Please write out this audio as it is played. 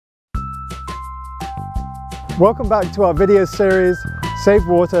Welcome back to our video series, Save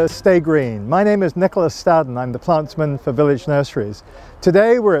Water, Stay Green. My name is Nicholas Staddon. I'm the Plantsman for Village Nurseries.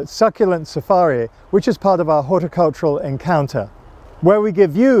 Today we're at Succulent Safari, which is part of our horticultural encounter, where we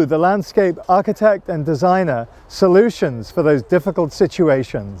give you, the landscape architect and designer, solutions for those difficult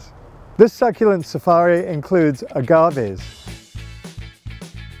situations. This Succulent Safari includes agaves,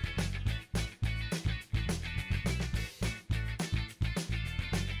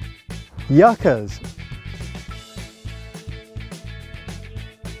 yuccas,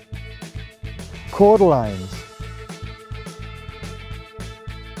 Cordylines,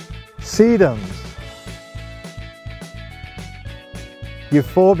 Sedums,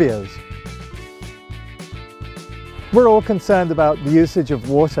 Euphorbias. We're all concerned about the usage of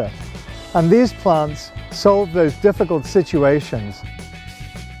water, and these plants solve those difficult situations.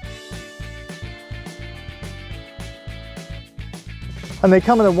 And they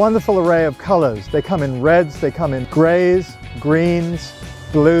come in a wonderful array of colors. They come in reds, they come in grays, greens,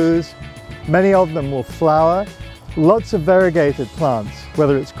 blues. Many of them will flower. Lots of variegated plants,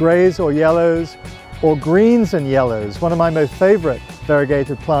 whether it's grays or yellows, or greens and yellows. One of my most favorite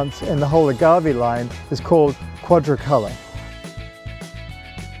variegated plants in the whole agave line is called quadricolor.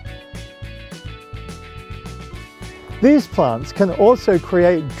 These plants can also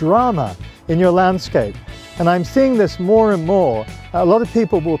create drama in your landscape, and I'm seeing this more and more. A lot of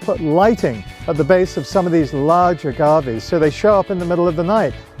people will put lighting at the base of some of these large agaves so they show up in the middle of the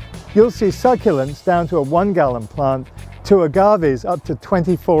night. You'll see succulents down to a 1-gallon plant to agaves up to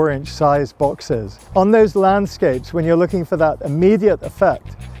 24-inch size boxes. On those landscapes, when you're looking for that immediate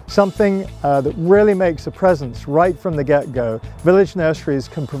effect, something that really makes a presence right from the get-go, Village Nurseries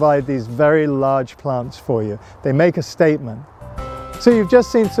can provide these very large plants for you. They make a statement. So you've just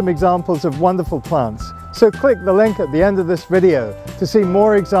seen some examples of wonderful plants. So click the link at the end of this video to see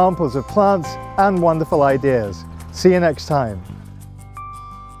more examples of plants and wonderful ideas. See you next time.